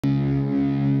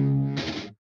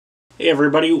Hey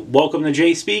everybody, welcome to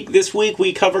Jay Speak. This week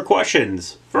we cover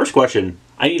questions. First question,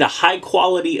 I need a high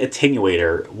quality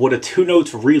attenuator. Would a 2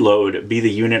 notes reload be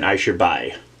the unit I should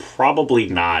buy? Probably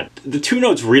not. The 2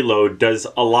 notes reload does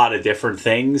a lot of different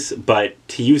things, but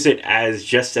to use it as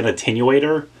just an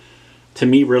attenuator, to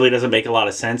me really doesn't make a lot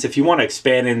of sense. If you want to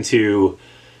expand into,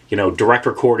 direct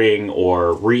recording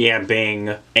or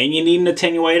reamping and you need an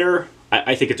attenuator,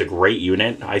 I think it's a great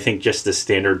unit. I think just the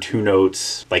standard 2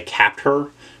 notes like Schecter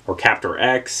or Schecter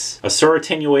X, a Sur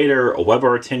attenuator, a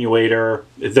Weber attenuator,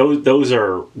 those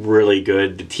are really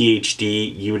good. The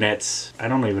THD units, I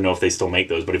don't even know if they still make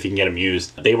those, but if you can get them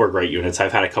used, they were great units.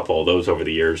 I've had a couple of those over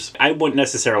the years. I wouldn't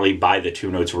necessarily buy the 2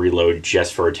 notes reload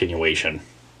just for attenuation.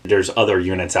 There's other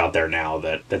units out there now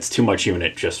that's too much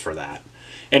unit just for that.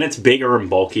 And it's bigger and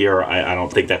bulkier. I don't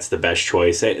think that's the best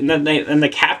choice. And then the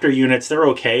Schecter units, they're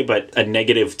okay, but a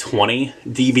negative 20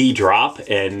 dB drop.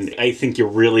 And I think you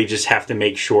really just have to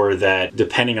make sure that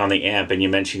depending on the amp, and you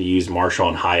mentioned you use Marshall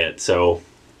and Hyatt, so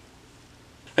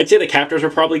I'd say the Schecters are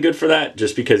probably good for that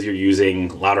just because you're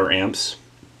using louder amps.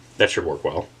 That should work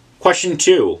well. Question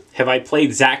 2, have I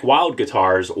played Zakk Wylde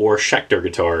guitars or Schecter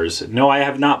guitars? No, I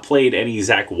have not played any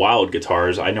Zakk Wylde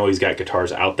guitars. I know he's got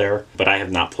guitars out there, but I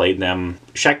have not played them.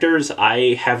 Schecters,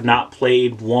 I have not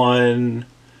played one.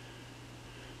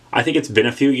 I think it's been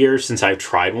a few years since I've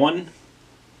tried one.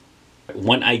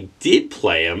 When I did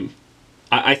play them,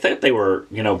 I thought they were,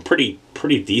 pretty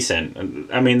decent.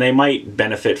 I mean, they might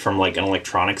benefit from like an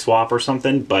electronic swap or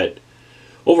something, but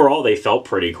overall, they felt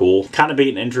pretty cool. Kind of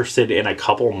being interested in a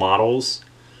couple models,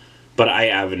 but I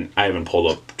haven't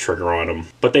pulled a trigger on them.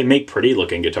 But they make pretty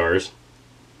looking guitars.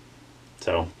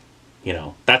 So,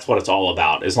 that's what it's all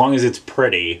about. As long as it's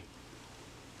pretty,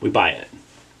 we buy it.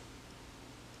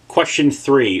 Question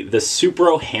 3, the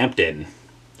Supro Hampton.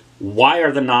 Why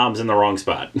are the knobs in the wrong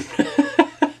spot?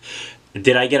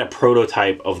 Did I get a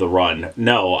prototype of the run?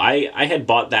 No, I had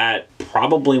bought that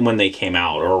probably when they came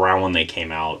out, or around when they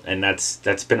came out, and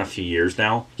that's been a few years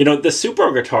now. The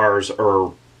Supro guitars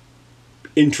are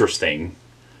interesting.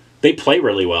 They play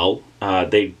really well.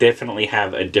 They definitely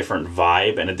have a different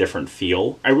vibe and a different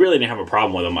feel. I really didn't have a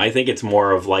problem with them. I think it's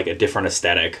more of like a different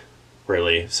aesthetic,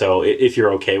 really. So if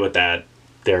you're okay with that,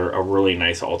 they're a really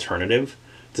nice alternative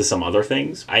to some other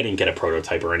things. I didn't get a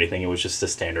prototype or anything. It was just a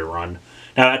standard run.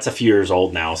 Now that's a few years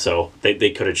old now, so they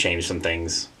could have changed some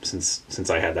things since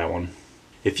I had that one.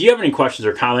 If you have any questions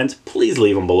or comments, please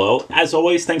leave them below. As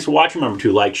always, thanks for watching. Remember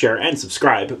to like, share, and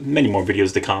subscribe. Many more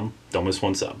videos to come. Don't miss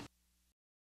one sub.